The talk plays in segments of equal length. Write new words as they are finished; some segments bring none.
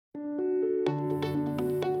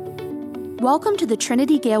Welcome to the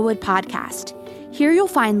Trinity Galewood podcast. Here you'll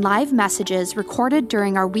find live messages recorded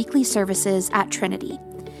during our weekly services at Trinity.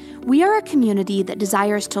 We are a community that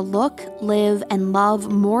desires to look, live, and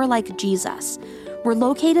love more like Jesus. We're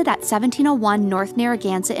located at 1701 North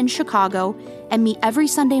Narragansett in Chicago and meet every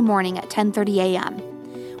Sunday morning at 10:30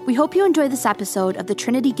 a.m. We hope you enjoy this episode of the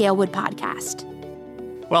Trinity Galewood podcast.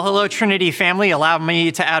 Well, hello, Trinity family. Allow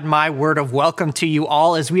me to add my word of welcome to you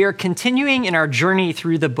all as we are continuing in our journey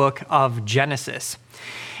through the book of Genesis.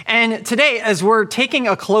 And today, as we're taking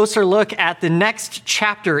a closer look at the next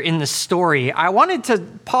chapter in the story, I wanted to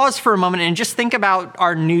pause for a moment and just think about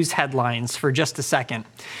our news headlines for just a second.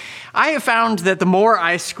 I have found that the more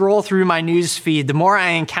I scroll through my news feed, the more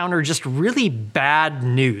I encounter just really bad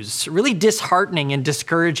news, really disheartening and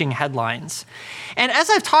discouraging headlines. And as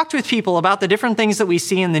I've talked with people about the different things that we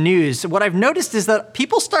see in the news, what I've noticed is that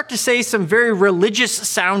people start to say some very religious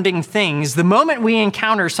sounding things the moment we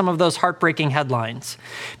encounter some of those heartbreaking headlines.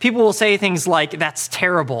 People will say things like, "That's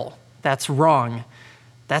terrible, that's wrong,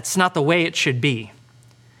 that's not the way it should be."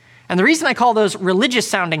 And the reason I call those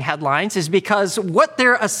religious-sounding headlines is because what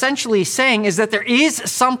they're essentially saying is that there is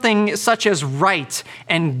something such as right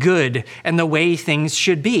and good and the way things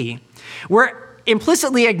should be. We're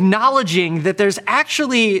implicitly acknowledging that there's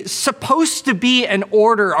actually supposed to be an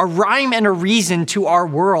order, a rhyme and a reason to our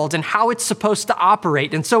world and how it's supposed to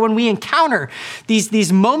operate. And so when we encounter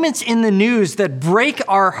these moments in the news that break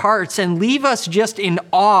our hearts and leave us just in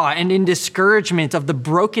awe and in discouragement of the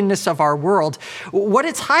brokenness of our world, what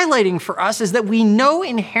it's highlighting for us is that we know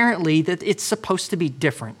inherently that it's supposed to be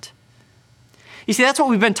different. You see, that's what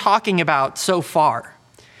we've been talking about so far.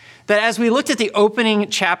 That as we looked at the opening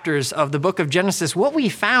chapters of the book of Genesis, what we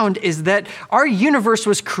found is that our universe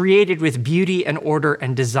was created with beauty and order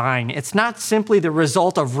and design. It's not simply the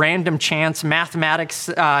result of random chance, mathematics,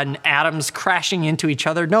 and atoms crashing into each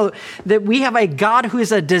other. No, that we have a God who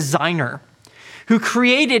is a designer, who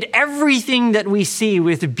created everything that we see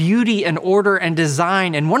with beauty and order and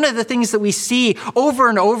design. And one of the things that we see over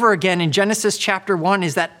and over again in Genesis chapter 1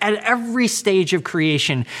 is that at every stage of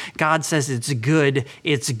creation, God says it's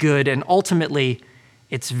good, and ultimately,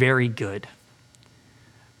 it's very good.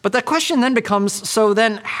 But the question then becomes, so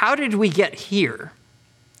then how did we get here?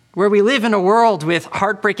 Where we live in a world with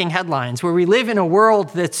heartbreaking headlines, where we live in a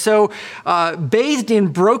world that's so bathed in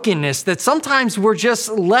brokenness that sometimes we're just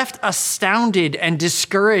left astounded and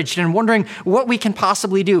discouraged and wondering what we can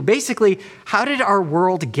possibly do. Basically, how did our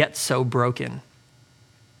world get so broken?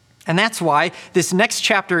 And that's why this next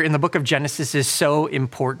chapter in the book of Genesis is so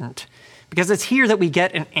important, because it's here that we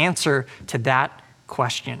get an answer to that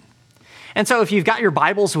question. And so if you've got your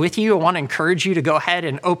Bibles with you, I want to encourage you to go ahead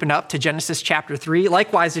and open up to Genesis chapter 3.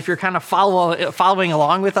 Likewise, if you're kind of following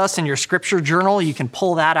along with us in your scripture journal, you can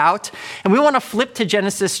pull that out. And we want to flip to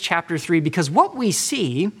Genesis chapter 3 because what we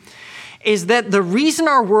see is that the reason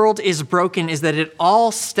our world is broken is that it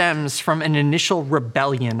all stems from an initial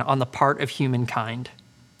rebellion on the part of humankind.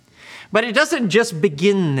 But it doesn't just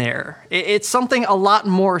begin there. It's something a lot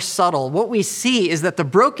more subtle. What we see is that the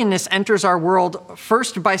brokenness enters our world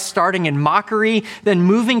first by starting in mockery, then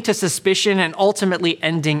moving to suspicion, and ultimately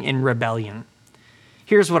ending in rebellion.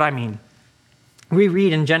 Here's what I mean. We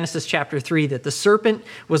read in Genesis chapter 3 that the serpent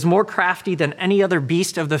was more crafty than any other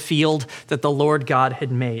beast of the field that the Lord God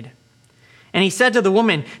had made. And he said to the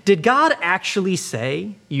woman, "Did God actually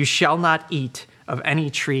say, 'You shall not eat of any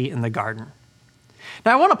tree in the garden'?"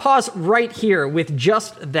 Now, I want to pause right here with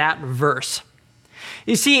just that verse.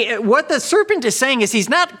 You see, what the serpent is saying is he's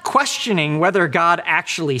not questioning whether God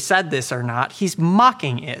actually said this or not. He's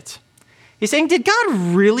mocking it. He's saying, did God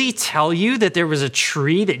really tell you that there was a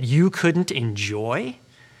tree that you couldn't enjoy?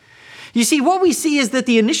 You see, what we see is that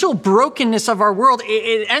the initial brokenness of our world,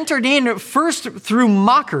 it entered in first through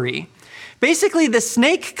mockery. Basically, the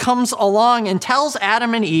snake comes along and tells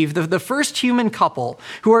Adam and Eve, the first human couple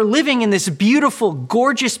who are living in this beautiful,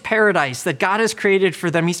 gorgeous paradise that God has created for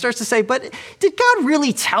them. He starts to say, but did God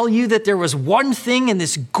really tell you that there was one thing in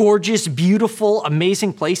this gorgeous, beautiful,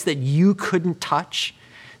 amazing place that you couldn't touch,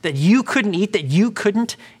 that you couldn't eat, that you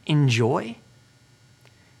couldn't enjoy?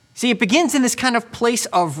 See, it begins in this kind of place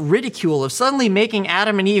of ridicule, of suddenly making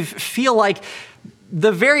Adam and Eve feel like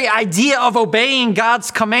the very idea of obeying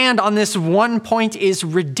God's command on this one point is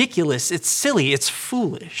ridiculous. It's silly. It's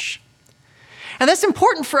foolish. And that's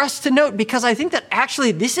important for us to note because I think that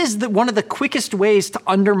actually this is one of the quickest ways to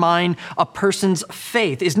undermine a person's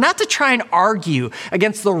faith is not to try and argue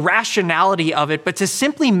against the rationality of it, but to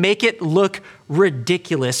simply make it look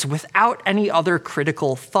ridiculous without any other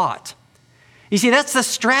critical thought. You see, that's the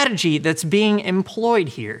strategy that's being employed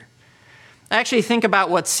here. I actually think about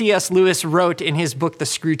what C.S. Lewis wrote in his book, The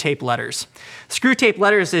Screwtape Letters. Screwtape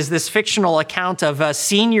Letters is this fictional account of a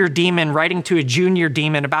senior demon writing to a junior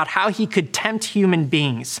demon about how he could tempt human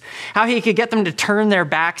beings, how he could get them to turn their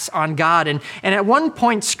backs on God. And at one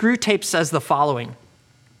point, Screwtape says the following.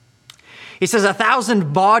 He says,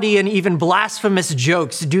 1,000 bawdy and even blasphemous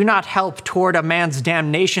jokes do not help toward a man's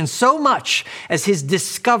damnation so much as his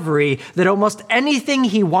discovery that almost anything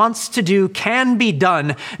he wants to do can be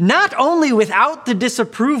done, not only without the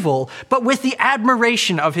disapproval, but with the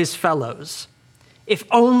admiration of his fellows, if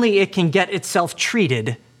only it can get itself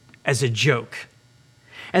treated as a joke.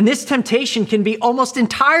 And this temptation can be almost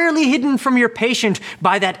entirely hidden from your patient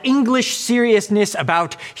by that English seriousness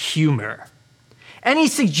about humor. Any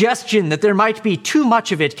suggestion that there might be too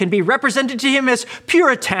much of it can be represented to him as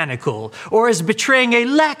puritanical or as betraying a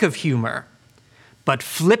lack of humor. But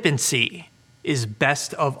flippancy is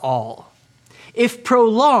best of all. If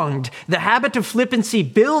prolonged, the habit of flippancy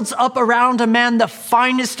builds up around a man the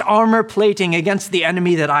finest armor plating against the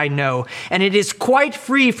enemy that I know, and it is quite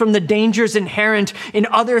free from the dangers inherent in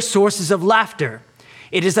other sources of laughter.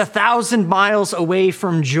 It is 1,000 miles away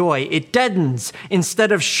from joy. It deadens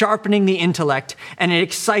instead of sharpening the intellect, and it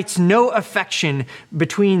excites no affection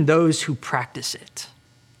between those who practice it.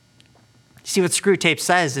 See, what Screwtape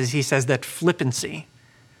says is he says that flippancy,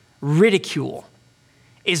 ridicule,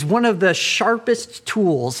 is one of the sharpest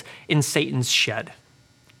tools in Satan's shed.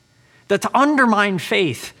 That to undermine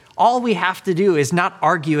faith, all we have to do is not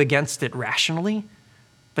argue against it rationally,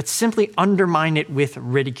 but simply undermine it with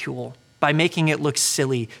ridicule, by making it look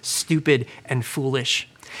silly, stupid, and foolish.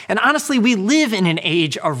 And honestly, we live in an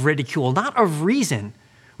age of ridicule, not of reason.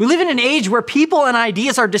 We live in an age where people and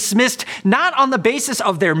ideas are dismissed not on the basis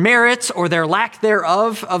of their merits or their lack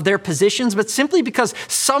thereof, of their positions, but simply because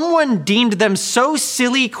someone deemed them so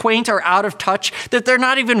silly, quaint, or out of touch that they're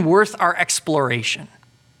not even worth our exploration.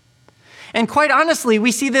 And quite honestly,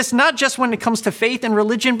 we see this not just when it comes to faith and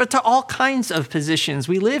religion, but to all kinds of positions.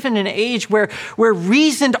 We live in an age where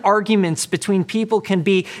reasoned arguments between people can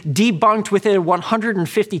be debunked with a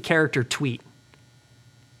 150-character tweet.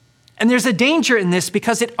 And there's a danger in this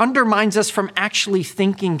because it undermines us from actually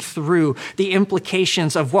thinking through the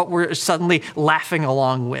implications of what we're suddenly laughing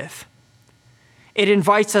along with. It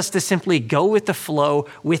invites us to simply go with the flow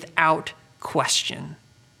without question.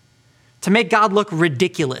 To make God look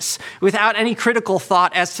ridiculous without any critical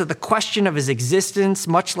thought as to the question of his existence,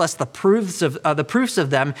 much less the proofs of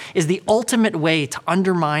them, is the ultimate way to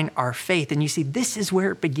undermine our faith. And you see, this is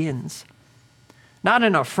where it begins. Not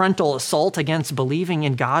in a frontal assault against believing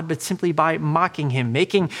in God, but simply by mocking him,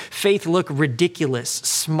 making faith look ridiculous,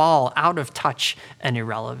 small, out of touch, and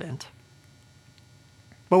irrelevant.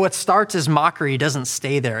 But what starts as mockery doesn't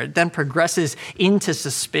stay there. It then progresses into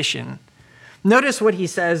suspicion. Notice what he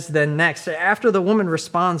says then next. After the woman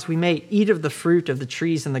responds, we may eat of the fruit of the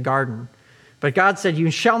trees in the garden. But God said,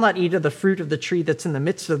 you shall not eat of the fruit of the tree that's in the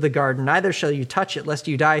midst of the garden, neither shall you touch it, lest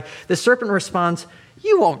you die. The serpent responds,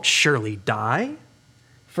 you won't surely die.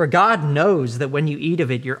 For God knows that when you eat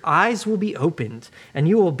of it, your eyes will be opened, and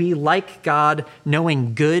you will be like God,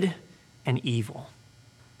 knowing good and evil.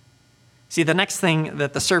 See, the next thing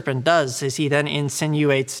that the serpent does is he then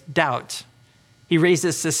insinuates doubt. He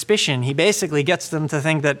raises suspicion. He basically gets them to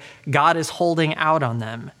think that God is holding out on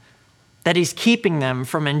them, that he's keeping them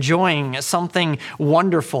from enjoying something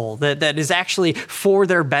wonderful that is actually for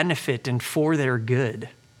their benefit and for their good.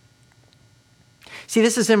 See,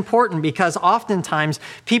 this is important because oftentimes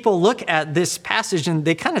people look at this passage and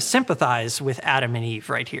they kind of sympathize with Adam and Eve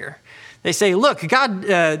right here. They say, look, God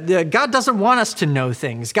doesn't want us to know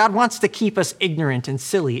things. God wants to keep us ignorant and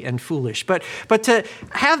silly and foolish. But to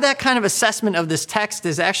have that kind of assessment of this text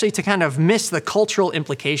is actually to kind of miss the cultural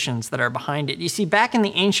implications that are behind it. You see, back in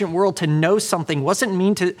the ancient world, to know something didn't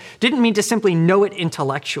mean to simply know it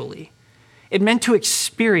intellectually. It meant to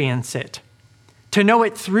experience it, to know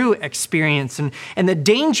it through experience. And the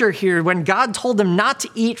danger here, when God told them not to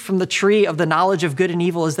eat from the tree of the knowledge of good and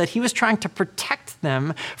evil, is that he was trying to protect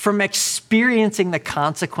them from experiencing the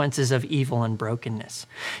consequences of evil and brokenness.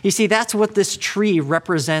 You see, that's what this tree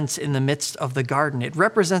represents in the midst of the garden. It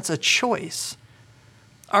represents a choice.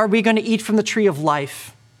 Are we going to eat from the tree of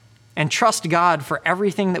life and trust God for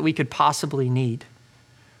everything that we could possibly need?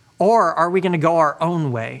 Or are we going to go our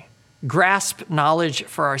own way, grasp knowledge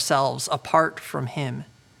for ourselves apart from him?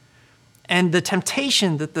 And the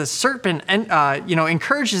temptation that the serpent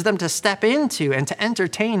encourages them to step into and to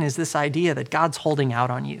entertain is this idea that God's holding out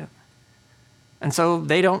on you. And so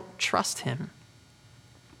they don't trust him.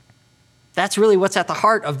 That's really what's at the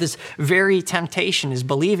heart of this very temptation, is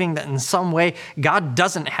believing that in some way God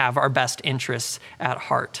doesn't have our best interests at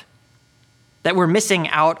heart. that we're missing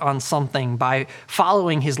out on something by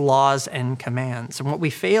following his laws and commands. And what we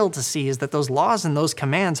fail to see is that those laws and those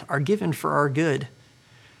commands are given for our good.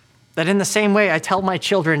 That in the same way, I tell my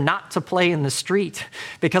children not to play in the street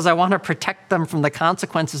because I want to protect them from the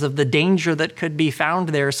consequences of the danger that could be found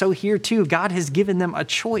there. So here too, God has given them a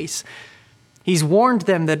choice. He's warned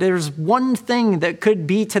them that there's one thing that could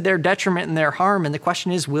be to their detriment and their harm, and the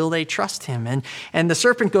question is, will they trust him? And the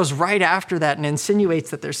serpent goes right after that and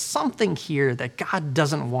insinuates that there's something here that God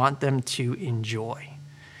doesn't want them to enjoy.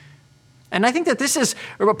 And I think that this is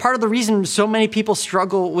part of the reason so many people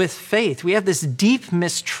struggle with faith. We have this deep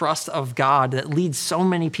mistrust of God that leads so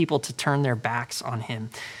many people to turn their backs on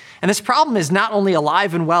him. And this problem is not only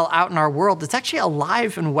alive and well out in our world, it's actually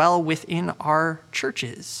alive and well within our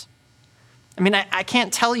churches. I mean, I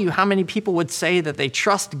can't tell you how many people would say that they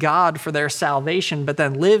trust God for their salvation, but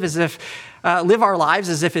then live our lives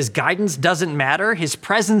as if his guidance doesn't matter, his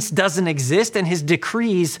presence doesn't exist, and his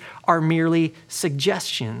decrees are merely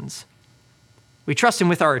suggestions. We trust him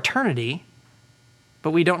with our eternity,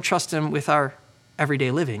 but we don't trust him with our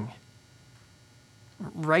everyday living.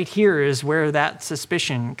 Right here is where that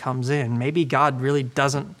suspicion comes in. Maybe God really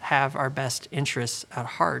doesn't have our best interests at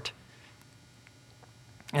heart.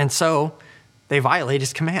 And so they violate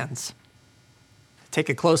his commands. Take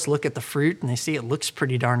a close look at the fruit and they see it looks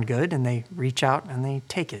pretty darn good, and they reach out and they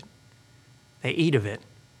take it. They eat of it.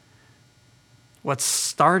 What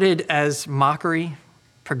started as mockery,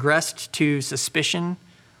 progressed to suspicion,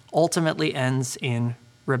 ultimately ends in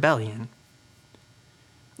rebellion.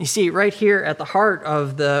 You see, right here at the heart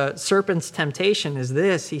of the serpent's temptation is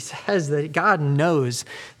this. He says that God knows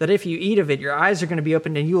that if you eat of it, your eyes are going to be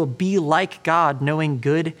opened and you will be like God, knowing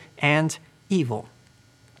good and evil.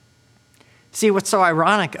 See, what's so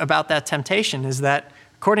ironic about that temptation is that,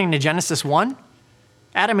 according to Genesis 1,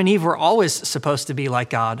 Adam and Eve were always supposed to be like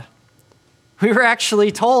God. We were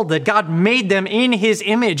actually told that God made them in his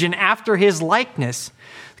image and after his likeness.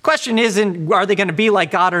 The question isn't, are they going to be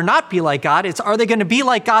like God or not be like God? It's, are they going to be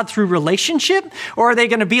like God through relationship, or are they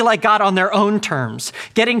going to be like God on their own terms,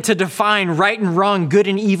 getting to define right and wrong, good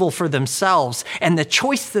and evil for themselves? And the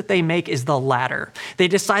choice that they make is the latter. They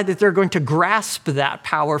decide that they're going to grasp that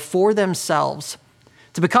power for themselves,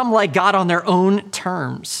 to become like God on their own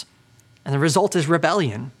terms. And the result is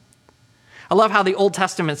rebellion. I love how the Old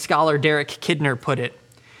Testament scholar Derek Kidner put it.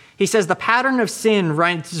 He says, the pattern of sin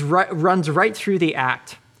runs right through the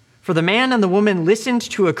act. For the man and the woman listened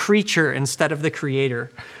to a creature instead of the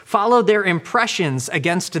Creator, followed their impressions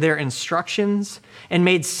against their instructions, and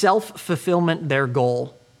made self-fulfillment their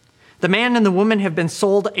goal. The man and the woman have been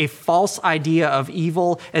sold a false idea of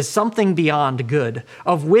evil as something beyond good,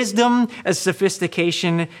 of wisdom as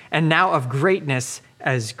sophistication, and now of greatness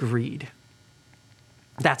as greed.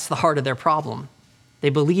 That's the heart of their problem.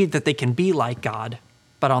 They believe that they can be like God,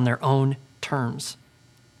 but on their own terms.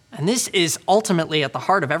 And this is ultimately at the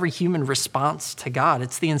heart of every human response to God.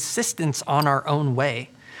 It's the insistence on our own way,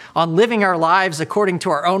 on living our lives according to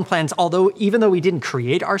our own plans. Although, even though we didn't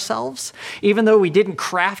create ourselves, even though we didn't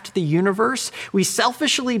craft the universe, we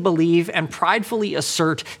selfishly believe and pridefully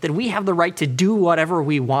assert that we have the right to do whatever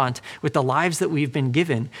we want with the lives that we've been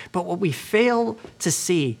given. But what we fail to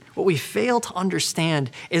see, what we fail to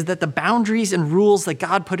understand, is that the boundaries and rules that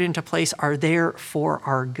God put into place are there for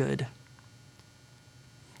our good.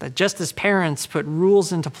 That just as parents put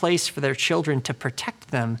rules into place for their children to protect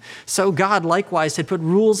them, so God likewise had put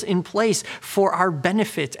rules in place for our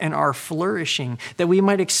benefit and our flourishing, that we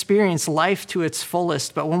might experience life to its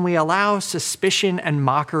fullest. But when we allow suspicion and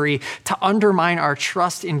mockery to undermine our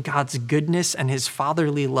trust in God's goodness and his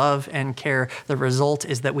fatherly love and care, the result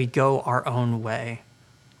is that we go our own way.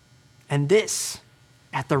 And this,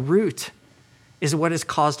 at the root, is what has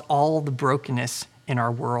caused all the brokenness in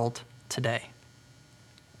our world today.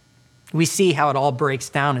 We see how it all breaks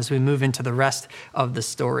down as we move into the rest of the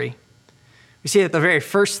story. We see that the very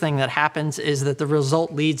first thing that happens is that the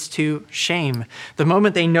result leads to shame. The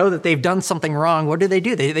moment they know that they've done something wrong, what do?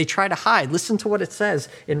 They try to hide. Listen to what it says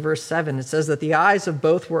in verse 7. It says that the eyes of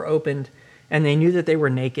both were opened, and they knew that they were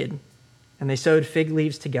naked. And they sewed fig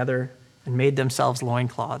leaves together and made themselves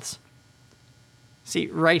loincloths. See,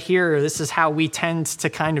 right here, this is how we tend to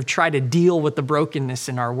kind of try to deal with the brokenness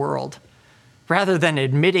in our world. Rather than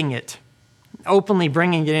admitting it, openly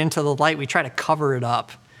bringing it into the light, we try to cover it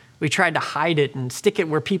up. We try to hide it and stick it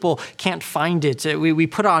where people can't find it. We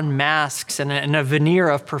put on masks and a veneer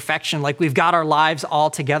of perfection, like we've got our lives all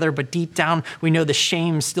together, but deep down we know the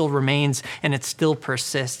shame still remains and it still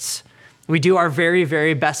persists. We do our very,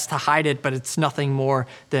 very best to hide it, but it's nothing more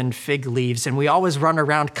than fig leaves. And we always run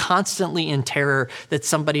around constantly in terror that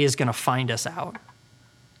somebody is going to find us out.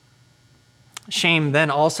 Shame then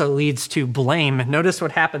also leads to blame. Notice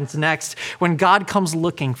what happens next when God comes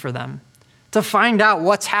looking for them to find out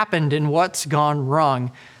what's happened and what's gone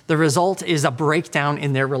wrong. The result is a breakdown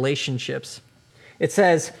in their relationships. It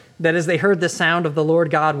says that as they heard the sound of the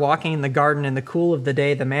Lord God walking in the garden in the cool of the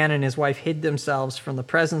day, the man and his wife hid themselves from the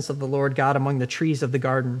presence of the Lord God among the trees of the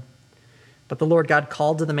garden. But the Lord God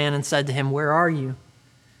called to the man and said to him, "Where are you?"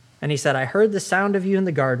 And he said, "I heard the sound of you in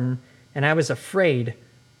the garden, and I was afraid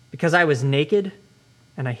because I was naked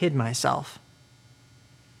and I hid myself."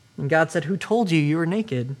 And God said, "Who told you you were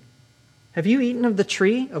naked? Have you eaten of the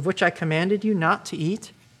tree of which I commanded you not to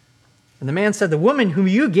eat?" And the man said, "The woman whom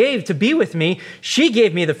you gave to be with me, she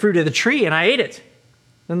gave me the fruit of the tree, and I ate it."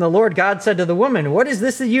 Then the Lord God said to the woman, "What is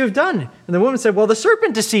this that you have done?" And the woman said, "Well, the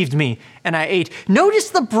serpent deceived me, and I ate." Notice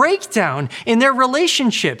the breakdown in their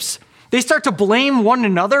relationships. They start to blame one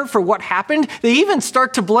another for what happened. They even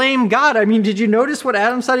start to blame God. I mean, did you notice what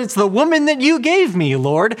Adam said? "It's the woman that you gave me,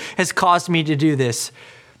 Lord, has caused me to do this."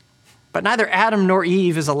 But neither Adam nor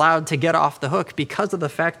Eve is allowed to get off the hook because of the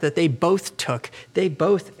fact that they both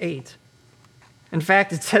ate. In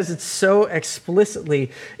fact, it says it so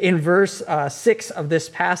explicitly in verse 6 of this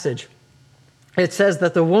passage. It says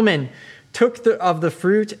that the woman took of the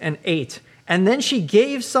fruit and ate, and then she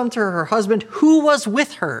gave some to her husband who was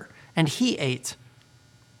with her, and he ate.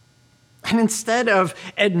 And instead of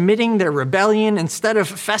admitting their rebellion, instead of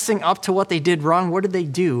fessing up to what they did wrong, what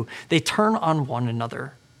do? They turn on one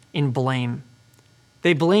another in blame.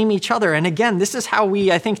 They blame each other. And again, this is how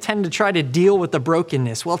we, I think, tend to try to deal with the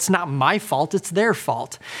brokenness. Well, it's not my fault, it's their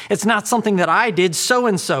fault. It's not something that I did,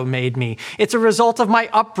 so-and-so made me. It's a result of my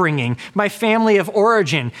upbringing, my family of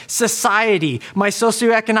origin, society, my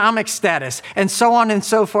socioeconomic status, and so on and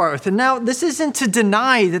so forth. And now, this isn't to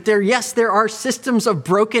deny that there are systems of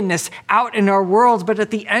brokenness out in our world, but at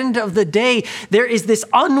the end of the day, there is this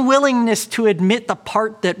unwillingness to admit the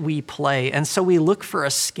part that we play. And so we look for a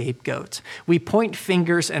scapegoat. We point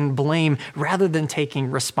fingers and blame rather than taking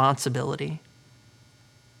responsibility.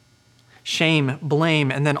 Shame, blame,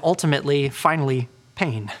 and then ultimately, finally,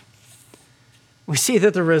 pain. We see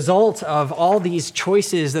that the result of all these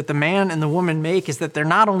choices that the man and the woman make is that they're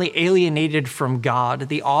not only alienated from God,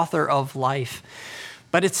 the author of life,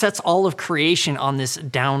 but it sets all of creation on this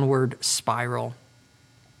downward spiral.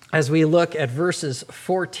 As we look at verses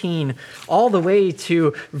 14 all the way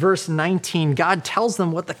to verse 19, God tells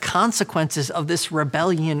them what the consequences of this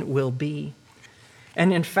rebellion will be.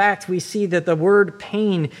 And in fact, we see that the word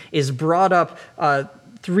pain is brought up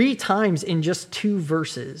 3 times in just 2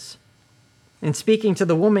 verses. In speaking to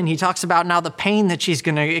the woman, he talks about now the pain that she's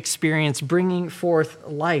going to experience bringing forth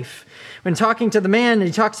life. When talking to the man,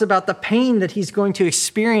 he talks about the pain that he's going to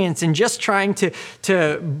experience in just trying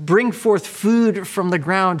to bring forth food from the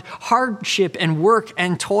ground, hardship and work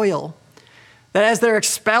and toil. That as they're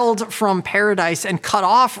expelled from paradise and cut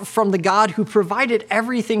off from the God who provided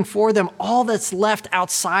everything for them, all that's left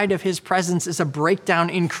outside of his presence is a breakdown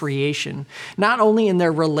in creation, not only in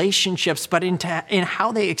their relationships, but in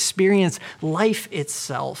how they experience life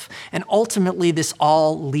itself. And ultimately, this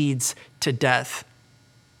all leads to death.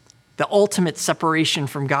 The ultimate separation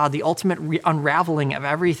from God, the ultimate unraveling of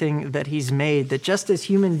everything that he's made, that just as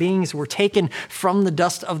human beings were taken from the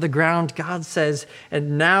dust of the ground, God says,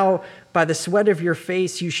 "And now by the sweat of your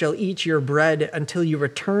face you shall eat your bread until you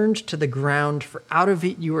returned to the ground, for out of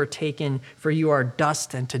it you are taken, for you are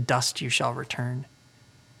dust, and to dust you shall return."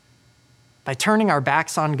 By turning our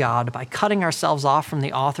backs on God, by cutting ourselves off from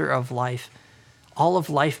the author of life, all of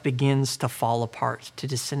life begins to fall apart, to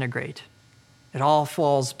disintegrate. It all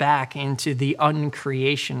falls back into the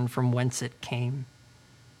uncreation from whence it came.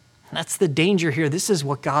 And that's the danger here. This is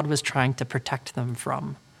what God was trying to protect them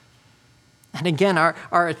from. And again,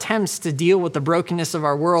 our attempts to deal with the brokenness of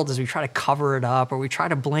our world is we try to cover it up or we try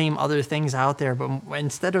to blame other things out there, but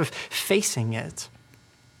instead of facing it.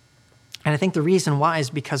 And I think the reason why is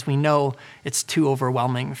because we know it's too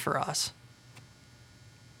overwhelming for us.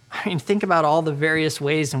 I mean, think about all the various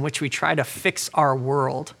ways in which we try to fix our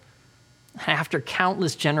world. After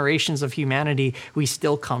countless generations of humanity, we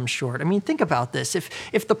still come short. I mean, think about this.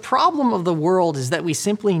 If the problem of the world is that we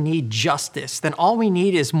simply need justice, then all we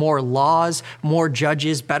need is more laws, more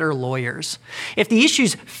judges, better lawyers. If the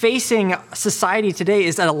issues facing society today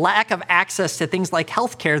is a lack of access to things like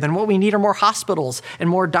healthcare, then what we need are more hospitals and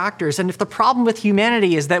more doctors. And if the problem with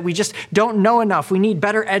humanity is that we just don't know enough, we need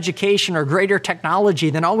better education or greater technology,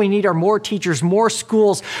 then all we need are more teachers, more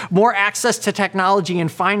schools, more access to technology and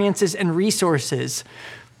finances and resources.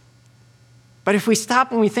 But if we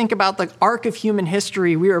stop and we think about the arc of human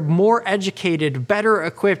history, we are more educated, better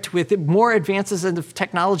equipped with more advances in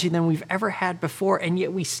technology than we've ever had before, and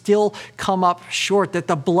yet we still come up short. That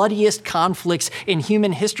the bloodiest conflicts in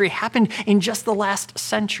human history happened in just the last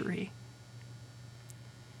century.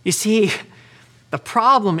 You see, the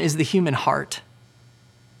problem is the human heart.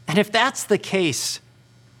 And if that's the case,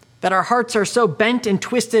 that our hearts are so bent and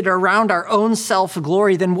twisted around our own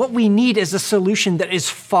self-glory, then what we need is a solution that is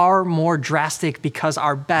far more drastic, because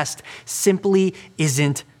our best simply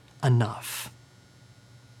isn't enough.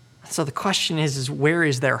 So the question is where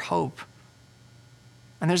is there hope?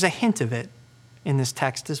 And there's a hint of it in this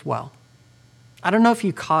text as well. I don't know if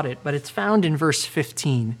you caught it, but it's found in verse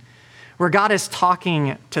 15, where God is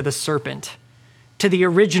talking to the serpent, to the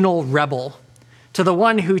original rebel, to the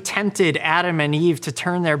one who tempted Adam and Eve to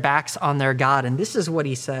turn their backs on their God. And this is what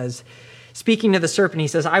he says. Speaking to the serpent, he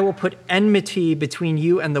says, I will put enmity between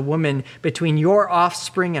you and the woman, between your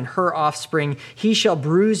offspring and her offspring. He shall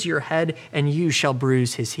bruise your head, and you shall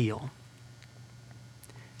bruise his heel.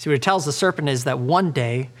 See, what it tells the serpent is that one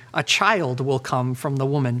day a child will come from the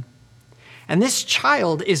woman. And this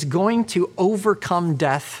child is going to overcome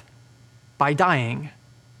death by dying.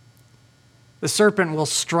 The serpent will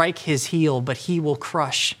strike his heel, but he will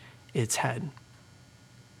crush its head.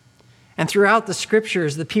 And throughout the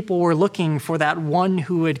scriptures, the people were looking for that one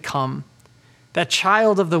who would come, that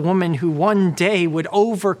child of the woman who one day would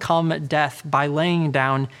overcome death by laying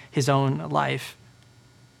down his own life.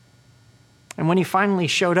 And when he finally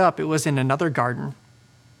showed up, it was in another garden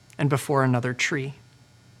and before another tree.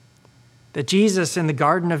 That Jesus in the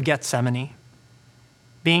Garden of Gethsemane,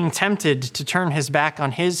 being tempted to turn his back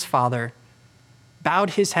on his Father,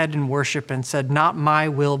 bowed his head in worship and said, not my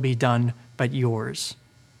will be done, but yours.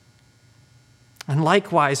 And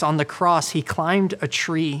likewise, on the cross, he climbed a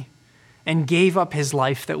tree and gave up his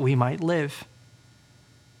life that we might live.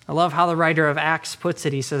 I love how the writer of Acts puts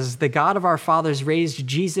it. He says, the God of our fathers raised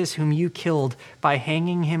Jesus, whom you killed, by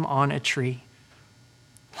hanging him on a tree.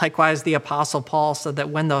 Likewise, the Apostle Paul said that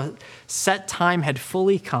when the set time had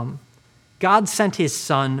fully come, God sent his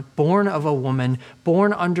Son, born of a woman,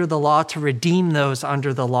 born under the law, to redeem those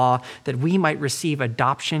under the law, that we might receive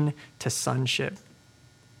adoption to sonship.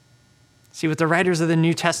 See, what the writers of the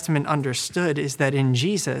New Testament understood is that in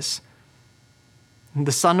Jesus,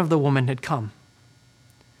 the Son of the woman had come.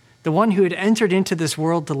 The one who had entered into this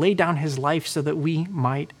world to lay down his life so that we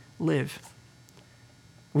might live.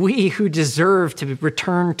 We who deserve to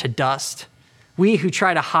return to dust. We who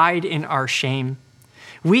try to hide in our shame.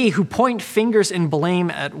 We who point fingers and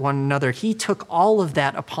blame at one another. He took all of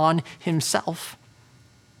that upon himself.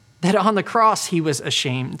 That on the cross he was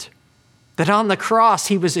ashamed. That on the cross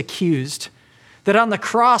he was accused. That on the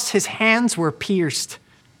cross his hands were pierced.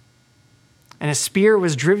 And a spear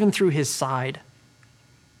was driven through his side,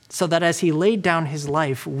 so that as he laid down his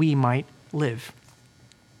life, we might live.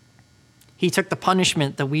 He took the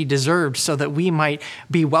punishment that we deserved so that we might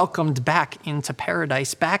be welcomed back into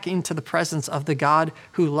paradise, back into the presence of the God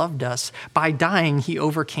who loved us. By dying, he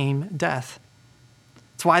overcame death.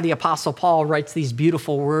 That's why the Apostle Paul writes these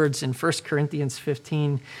beautiful words in 1 Corinthians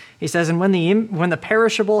 15. He says, and when the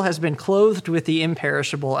perishable has been clothed with the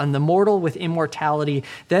imperishable, and the mortal with immortality,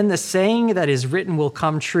 then the saying that is written will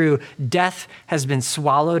come true. Death has been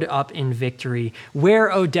swallowed up in victory.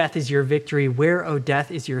 Where, O death, is your victory? Where, O death,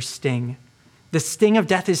 is your sting? The sting of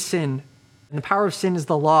death is sin, and the power of sin is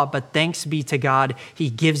the law, but thanks be to God, he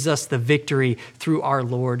gives us the victory through our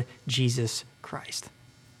Lord Jesus Christ.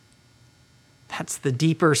 That's the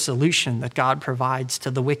deeper solution that God provides to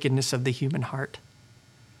the wickedness of the human heart,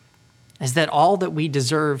 is that all that we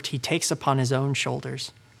deserved, he takes upon his own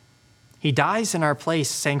shoulders. He dies in our place,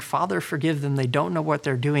 saying, Father, forgive them, they don't know what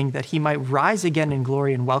they're doing, that he might rise again in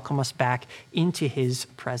glory and welcome us back into his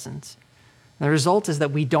presence. The result is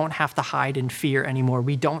that we don't have to hide in fear anymore.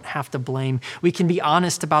 We don't have to blame. We can be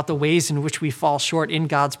honest about the ways in which we fall short in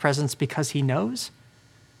God's presence because he knows,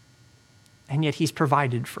 and yet he's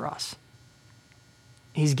provided for us.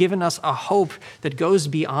 He's given us a hope that goes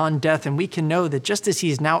beyond death, and we can know that just as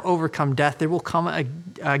he's now overcome death, there will come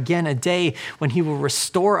again a day when he will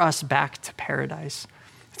restore us back to paradise.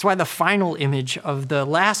 That's why the final image of the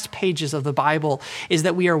last pages of the Bible is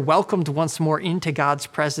that we are welcomed once more into God's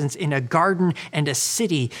presence in a garden and a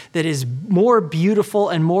city that is more beautiful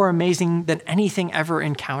and more amazing than anything ever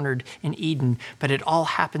encountered in Eden. But it all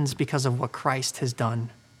happens because of what Christ has done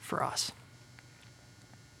for us.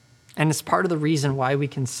 And it's part of the reason why we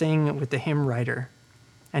can sing with the hymn writer,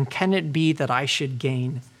 and can it be that I should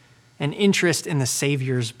gain an interest in the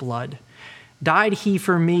Savior's blood? Died he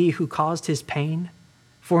for me who caused his pain?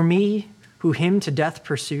 For me, who him to death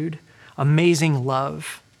pursued, Amazing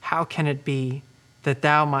love, how can it be that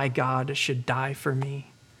thou, my God, should die for me?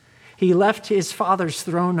 He left his Father's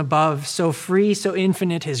throne above, so free, so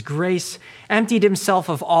infinite his grace, emptied himself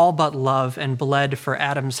of all but love, and bled for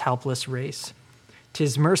Adam's helpless race.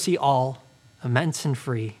 'Tis mercy all, immense and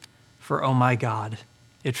free, for, oh my God,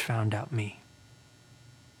 it found out me.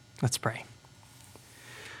 Let's pray.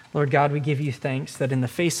 Lord God, we give you thanks that in the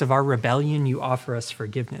face of our rebellion, you offer us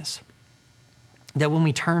forgiveness. That when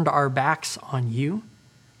we turned our backs on you,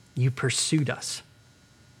 you pursued us.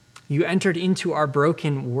 You entered into our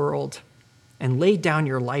broken world and laid down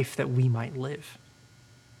your life that we might live.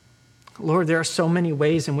 Lord, there are so many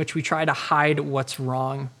ways in which we try to hide what's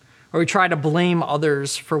wrong, or we try to blame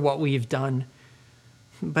others for what we've done.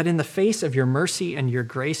 But in the face of your mercy and your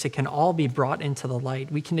grace, it can all be brought into the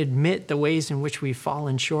light. We can admit the ways in which we've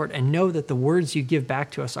fallen short and know that the words you give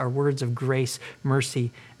back to us are words of grace,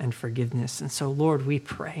 mercy, and forgiveness. And so, Lord, we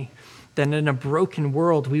pray that in a broken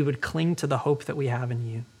world, we would cling to the hope that we have in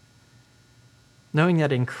you, knowing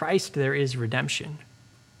that in Christ there is redemption,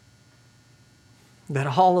 that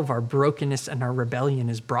all of our brokenness and our rebellion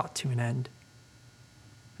is brought to an end.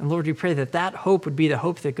 And Lord, we pray that that hope would be the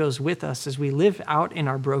hope that goes with us as we live out in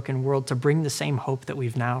our broken world to bring the same hope that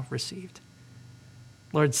we've now received.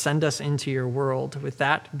 Lord, send us into your world with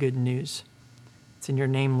that good news. It's in your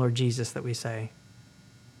name, Lord Jesus, that we say,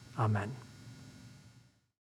 Amen.